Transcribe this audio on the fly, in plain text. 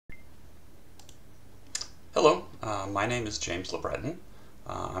Hello, my name is James LeBreton.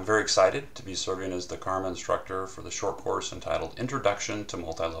 I'm very excited to be serving as the Karma instructor for the short course entitled Introduction to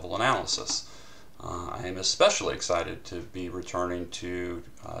Multilevel Analysis. I am especially excited to be returning to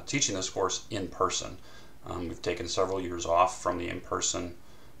teaching this course in person. We've taken several years off from the in-person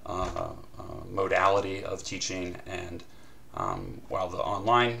modality of teaching, and while the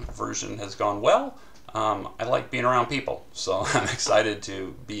online version has gone well, I like being around people, so I'm excited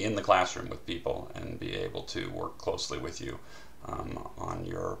to be in the classroom with people and be able to work closely with you on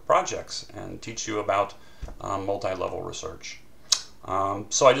your projects and teach you about multi-level research.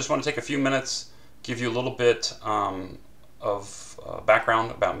 So I just want to take a few minutes, give you a little bit of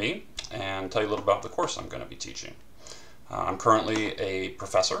background about me, and tell you a little about the course I'm going to be teaching. I'm currently a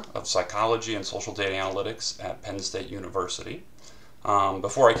professor of psychology and social data analytics at Penn State University.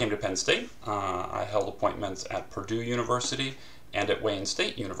 Before I came to Penn State, I held appointments at Purdue University and at Wayne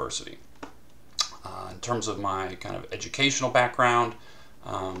State University. In terms of my kind of educational background,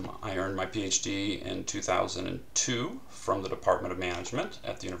 I earned my PhD in 2002 from the Department of Management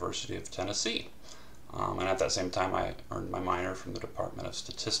at the University of Tennessee. And at that same time, I earned my minor from the Department of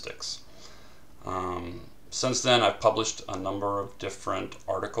Statistics. Since then, I've published a number of different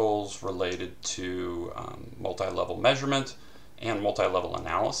articles related to multi-level measurement and multi-level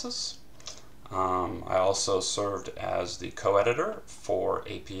analysis. I also served as the co-editor for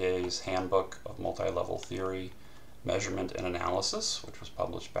APA's Handbook of Multi-Level Theory, Measurement, and Analysis, which was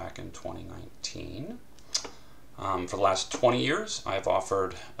published back in 2019. For the last 20 years, I've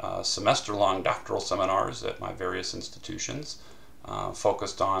offered semester-long doctoral seminars at my various institutions,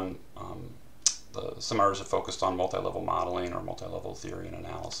 the seminars have focused on multi-level modeling or multi-level theory and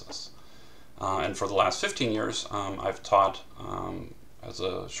analysis. And for the last 15 years, I've taught as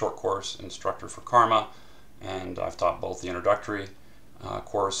a short course instructor for Karma, and I've taught both the introductory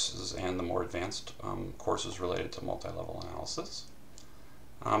courses and the more advanced courses related to multi-level analysis.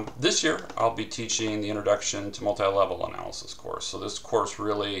 This year, I'll be teaching the Introduction to Multi-Level Analysis course. So this course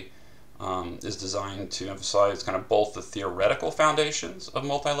really is designed to emphasize kind of both the theoretical foundations of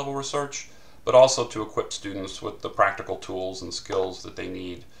multi-level research, but also to equip students with the practical tools and skills that they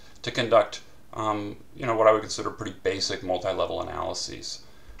need to conduct what I would consider pretty basic multi-level analyses,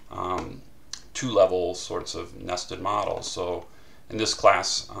 two-level sorts of nested models. So in this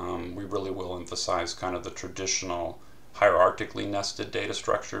class, we really will emphasize kind of the traditional hierarchically nested data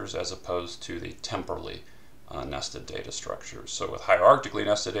structures as opposed to the temporally nested data structures. So with hierarchically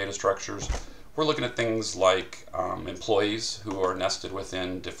nested data structures, we're looking at things like employees who are nested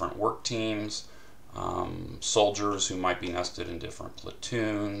within different work teams, soldiers who might be nested in different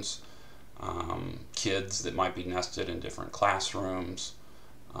platoons, kids that might be nested in different classrooms,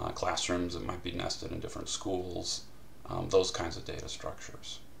 classrooms that might be nested in different schools, those kinds of data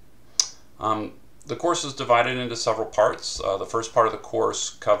structures. The course is divided into several parts. The first part of the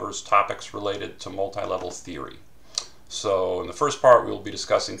course covers topics related to multi-level theory. So in the first part, we'll be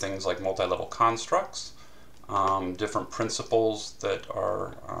discussing things like multi-level constructs, different principles that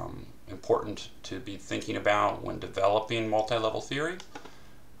are important to be thinking about when developing multi-level theory.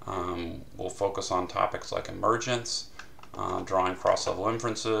 We'll focus on topics like emergence, drawing cross-level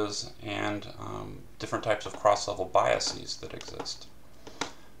inferences, and different types of cross-level biases that exist.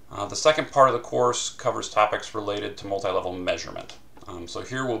 The second part of the course covers topics related to multi-level measurement. So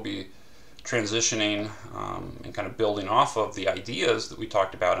here we'll be transitioning and kind of building off of the ideas that we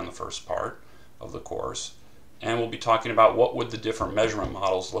talked about in the first part of the course, and we'll be talking about what would the different measurement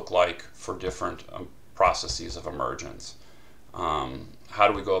models look like for different processes of emergence. How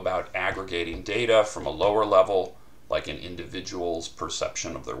do we go about aggregating data from a lower level, like an individual's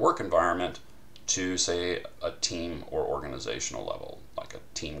perception of their work environment, to, say, a team or organizational level, like a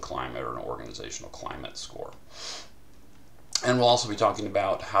team climate or an organizational climate score. And we'll also be talking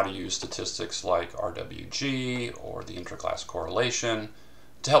about how to use statistics like RWG or the intraclass correlation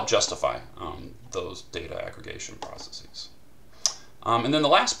to help justify those data aggregation processes. And then the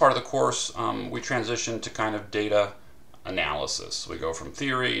last part of the course, we transition to kind of data analysis. We go from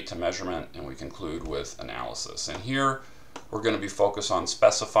theory to measurement, and we conclude with analysis. And here we're going to be focused on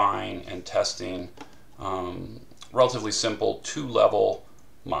specifying and testing relatively simple two-level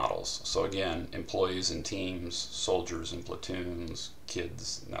models. So again, employees in teams, soldiers in platoons,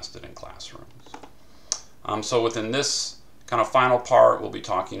 kids nested in classrooms. So within this kind of final part, we'll be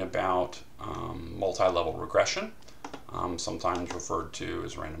talking about multi-level regression, sometimes referred to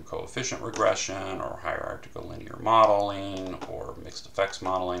as random coefficient regression or hierarchical linear modeling or mixed effects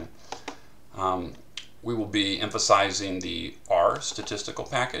modeling. We will be emphasizing the R statistical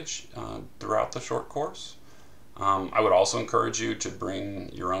package throughout the short course. I would also encourage you to bring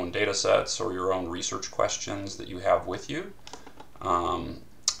your own data sets or your own research questions that you have with you.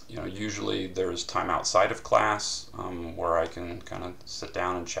 Usually there's time outside of class where I can kind of sit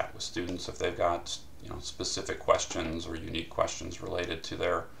down and chat with students if they've got specific questions or unique questions related to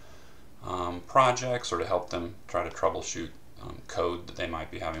their projects, or to help them try to troubleshoot code that they might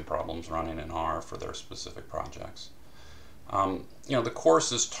be having problems running in R for their specific projects. The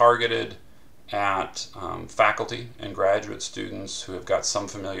course is targeted at faculty and graduate students who have got some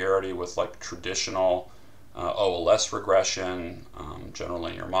familiarity with like traditional OLS regression, general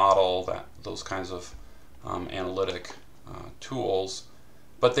linear model, those kinds of analytic tools,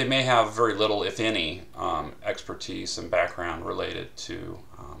 but they may have very little, if any, expertise and background related to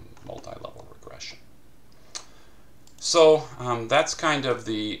multi-level regression. So that's kind of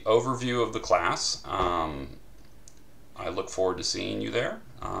the overview of the class. I look forward to seeing you there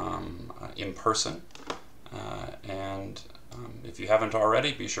in person. And if you haven't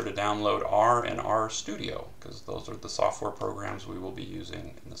already, be sure to download R and R Studio, because those are the software programs we will be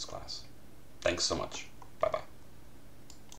using in this class. Thanks so much.